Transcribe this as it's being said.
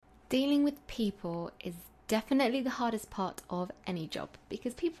Dealing with people is definitely the hardest part of any job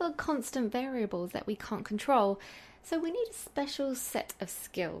because people are constant variables that we can't control. So we need a special set of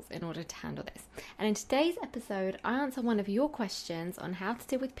skills in order to handle this. And in today's episode, I answer one of your questions on how to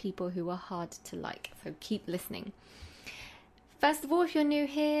deal with people who are hard to like. So keep listening. First of all, if you're new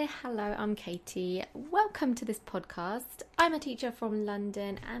here, hello, I'm Katie. Welcome to this podcast. I'm a teacher from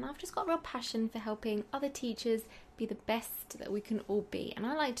London and I've just got a real passion for helping other teachers be the best that we can all be. And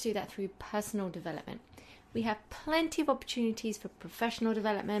I like to do that through personal development. We have plenty of opportunities for professional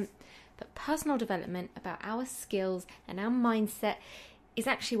development, but personal development about our skills and our mindset is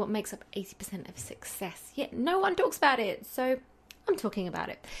actually what makes up 80% of success. Yet no one talks about it, so I'm talking about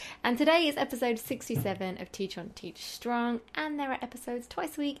it. And today is episode 67 of Teach on Teach Strong, and there are episodes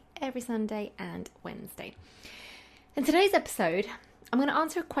twice a week, every Sunday and Wednesday. In today's episode, I'm going to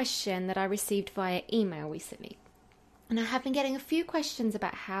answer a question that I received via email recently. And I have been getting a few questions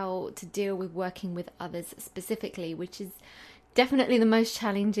about how to deal with working with others specifically, which is definitely the most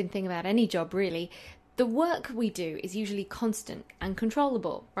challenging thing about any job, really. The work we do is usually constant and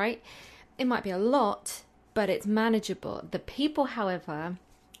controllable, right? It might be a lot, but it's manageable. The people, however,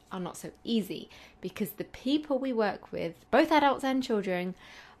 are not so easy because the people we work with, both adults and children,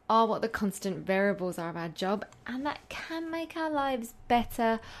 are what the constant variables are of our job, and that can make our lives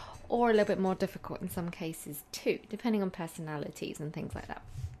better or a little bit more difficult in some cases too, depending on personalities and things like that.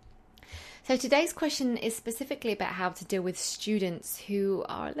 So today's question is specifically about how to deal with students who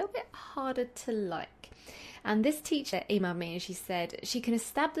are a little bit harder to like. And this teacher emailed me and she said she can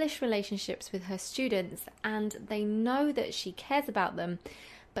establish relationships with her students and they know that she cares about them,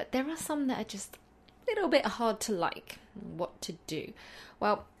 but there are some that are just a little bit hard to like. What to do?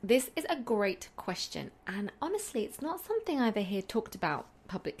 Well, this is a great question, and honestly, it's not something I ever hear talked about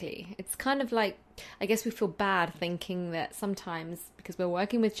publicly. It's kind of like, I guess we feel bad thinking that sometimes because we're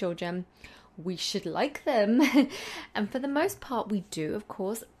working with children, we should like them. And for the most part, we do, of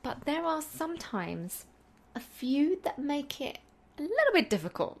course, but there are sometimes a few that make it a little bit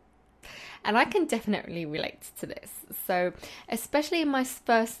difficult. And I can definitely relate to this. So, especially in my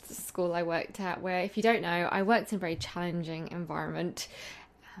first school I worked at, where, if you don't know, I worked in a very challenging environment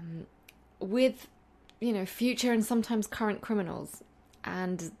with, future and sometimes current criminals.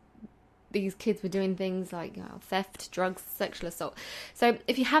 And these kids were doing things like theft, drugs, sexual assault. So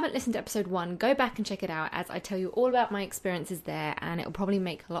if you haven't listened to episode 1, go back and check it out as I tell you all about my experiences there, and it will probably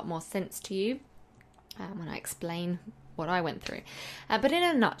make a lot more sense to you when I explain what I went through. But in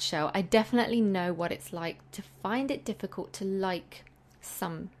a nutshell, I definitely know what it's like to find it difficult to like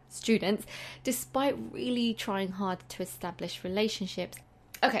some students, despite really trying hard to establish relationships.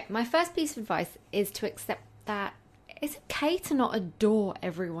 Okay, my first piece of advice is to accept that it's okay to not adore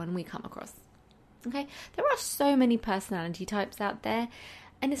everyone we come across. Okay, there are so many personality types out there,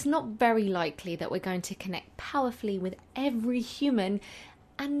 and it's not very likely that we're going to connect powerfully with every human,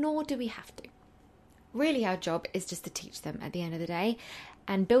 and nor do we have to. Really, our job is just to teach them at the end of the day,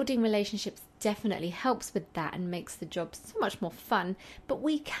 and building relationships definitely helps with that and makes the job so much more fun, but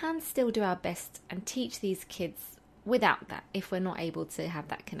we can still do our best and teach these kids without that if we're not able to have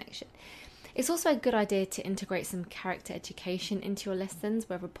that connection. It's also a good idea to integrate some character education into your lessons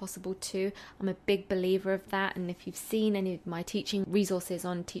wherever possible too. I'm a big believer of that, and if you've seen any of my teaching resources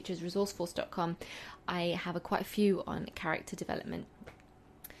on teachersresourceforce.com, I have quite a few on character development.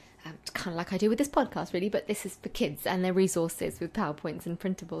 Kind of like I do with this podcast really, but this is for kids and their resources with PowerPoints and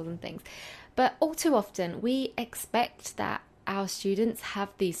printables and things. But all too often we expect that our students have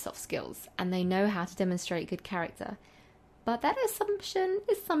these soft skills and they know how to demonstrate good character. But that assumption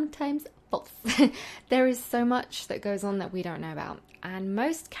is sometimes false. There is so much that goes on that we don't know about. And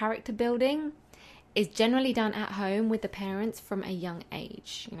most character building is generally done at home with the parents from a young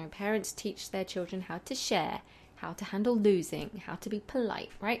age. Parents teach their children how to share, how to handle losing, how to be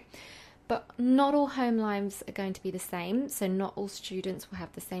polite, right? But not all home lives are going to be the same, so not all students will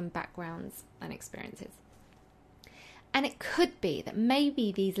have the same backgrounds and experiences. And it could be that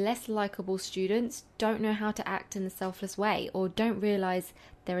maybe these less likable students don't know how to act in a selfless way, or don't realise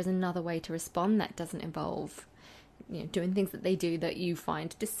there is another way to respond that doesn't involve doing things that they do that you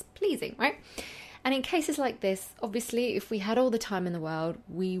find displeasing, right? And in cases like this, obviously, if we had all the time in the world,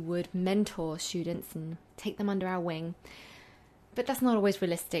 we would mentor students and take them under our wing. But that's not always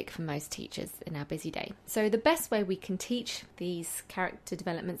realistic for most teachers in our busy day. So the best way we can teach these character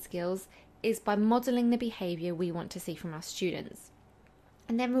development skills is by modelling the behaviour we want to see from our students,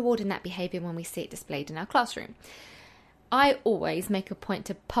 and then rewarding that behaviour when we see it displayed in our classroom. I always make a point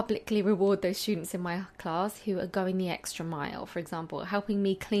to publicly reward those students in my class who are going the extra mile, for example, helping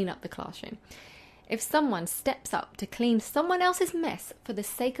me clean up the classroom. If someone steps up to clean someone else's mess for the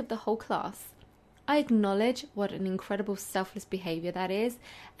sake of the whole class, I acknowledge what an incredible selfless behavior that is,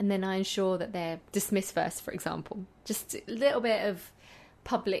 and then I ensure that they're dismissed first, for example. Just a little bit of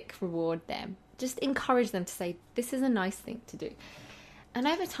public reward there. Just encourage them to say, this is a nice thing to do. And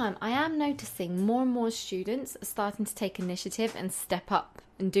over time, I am noticing more and more students are starting to take initiative and step up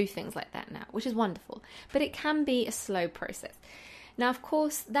and do things like that now, which is wonderful. But it can be a slow process. Now, of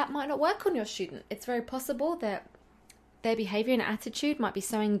course, that might not work on your student. It's very possible that their behavior and attitude might be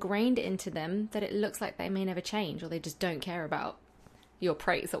so ingrained into them that it looks like they may never change, or they just don't care about your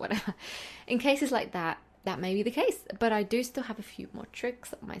praise or whatever. In cases like that, that may be the case, but I do still have a few more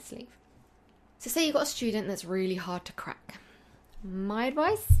tricks up my sleeve. So say you've got a student that's really hard to crack. My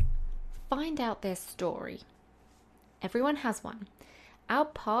advice, find out their story. Everyone has one. Our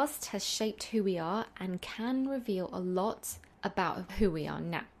past has shaped who we are and can reveal a lot about who we are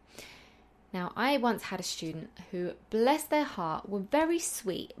now. Now, I once had a student who, bless their heart, were very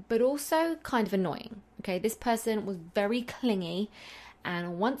sweet, but also kind of annoying. Okay, this person was very clingy,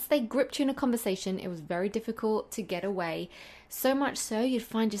 and once they gripped you in a conversation, it was very difficult to get away. So much so, you'd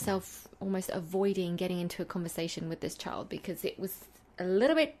find yourself almost avoiding getting into a conversation with this child because it was a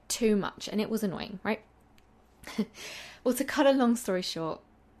little bit too much, and it was annoying, right? Well, to cut a long story short,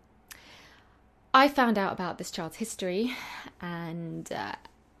 I found out about this child's history, and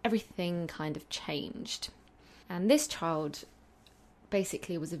everything kind of changed. And this child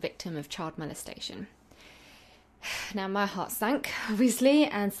basically was a victim of child molestation. Now my heart sank, obviously,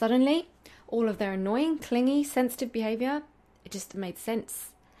 and suddenly all of their annoying, clingy, sensitive behavior, it just made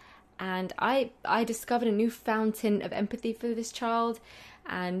sense. And I discovered a new fountain of empathy for this child,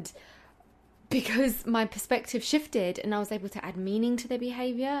 and because my perspective shifted and I was able to add meaning to their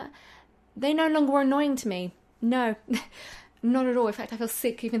behavior, they no longer were annoying to me. No, not at all. In fact, I feel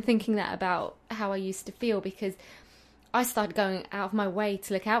sick even thinking that about how I used to feel, because I started going out of my way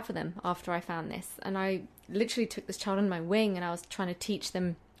to look out for them after I found this. And I literally took this child on my wing and I was trying to teach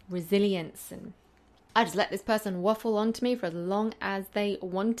them resilience. And I just let this person waffle on to me for as long as they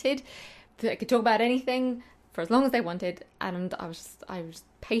wanted. They could talk about anything for as long as they wanted. And I was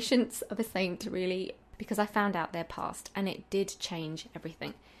patience of a saint, really, because I found out their past and it did change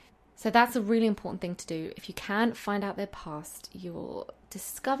everything. So that's a really important thing to do. If you can find out their past, you'll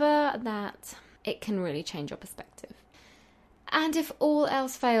discover that it can really change your perspective. And if all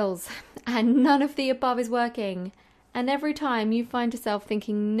else fails and none of the above is working, and every time you find yourself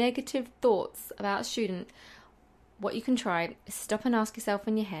thinking negative thoughts about a student, what you can try is stop and ask yourself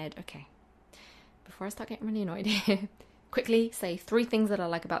in your head, okay, before I start getting really annoyed here, quickly say 3 things that I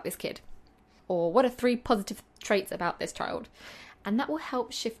like about this kid. Or what are 3 positive traits about this child? And that will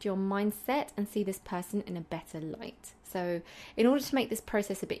help shift your mindset and see this person in a better light. So in order to make this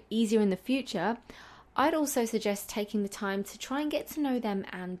process a bit easier in the future, I'd also suggest taking the time to try and get to know them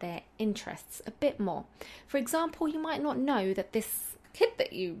and their interests a bit more. For example, you might not know that this kid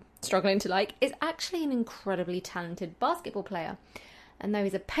that you're struggling to like is actually an incredibly talented basketball player. And though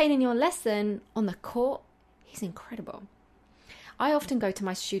he's a pain in your lesson, on the court, he's incredible. I often go to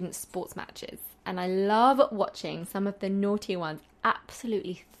my students' sports matches, and I love watching some of the naughty ones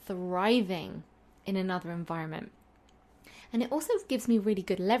absolutely thriving in another environment. And it also gives me really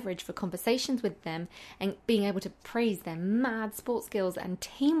good leverage for conversations with them and being able to praise their mad sports skills and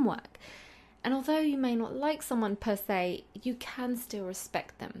teamwork. And although you may not like someone per se, you can still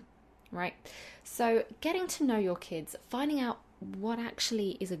respect them, right? So getting to know your kids, finding out what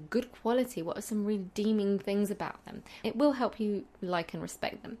actually is a good quality, what are some redeeming things about them, it will help you like and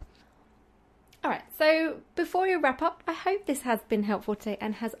respect them. Alright, so before we wrap up, I hope this has been helpful today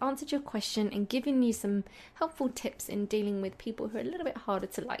and has answered your question and given you some helpful tips in dealing with people who are a little bit harder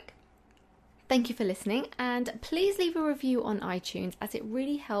to like. Thank you for listening, and please leave a review on iTunes, as it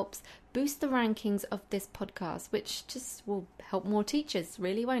really helps boost the rankings of this podcast, which just will help more teachers,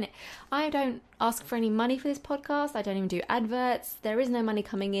 really, won't it? I don't ask for any money for this podcast. I don't even do adverts. There is no money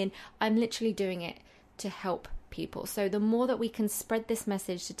coming in. I'm literally doing it to help people. So the more that we can spread this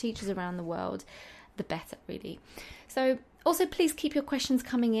message to teachers around the world, the better, really. So also, please keep your questions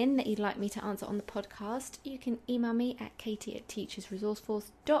coming in that you'd like me to answer on the podcast. You can email me at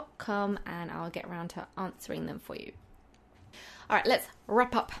katie@teachersresourceforce.com and I'll get around to answering them for you. All right, let's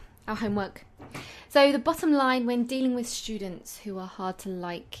wrap up our homework. So the bottom line when dealing with students who are hard to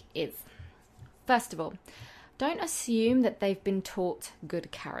like is, first of all, don't assume that they've been taught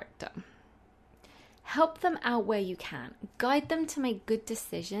good character. Help them out where you can. Guide them to make good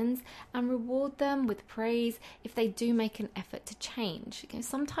decisions and reward them with praise if they do make an effort to change.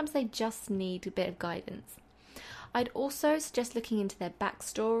 Sometimes they just need a bit of guidance. I'd also suggest looking into their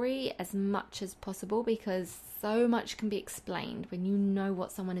backstory as much as possible, because so much can be explained when you know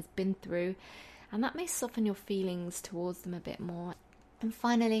what someone has been through, and that may soften your feelings towards them a bit more. And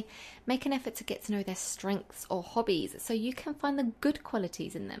finally, make an effort to get to know their strengths or hobbies so you can find the good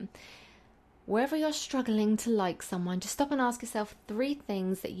qualities in them. Wherever you're struggling to like someone, just stop and ask yourself 3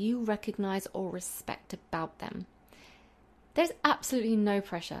 things that you recognize or respect about them. There's absolutely no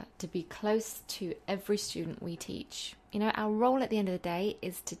pressure to be close to every student we teach. Our role at the end of the day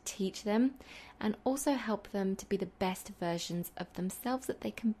is to teach them and also help them to be the best versions of themselves that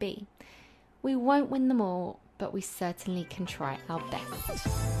they can be. We won't win them all, but we certainly can try our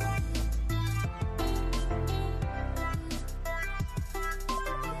best.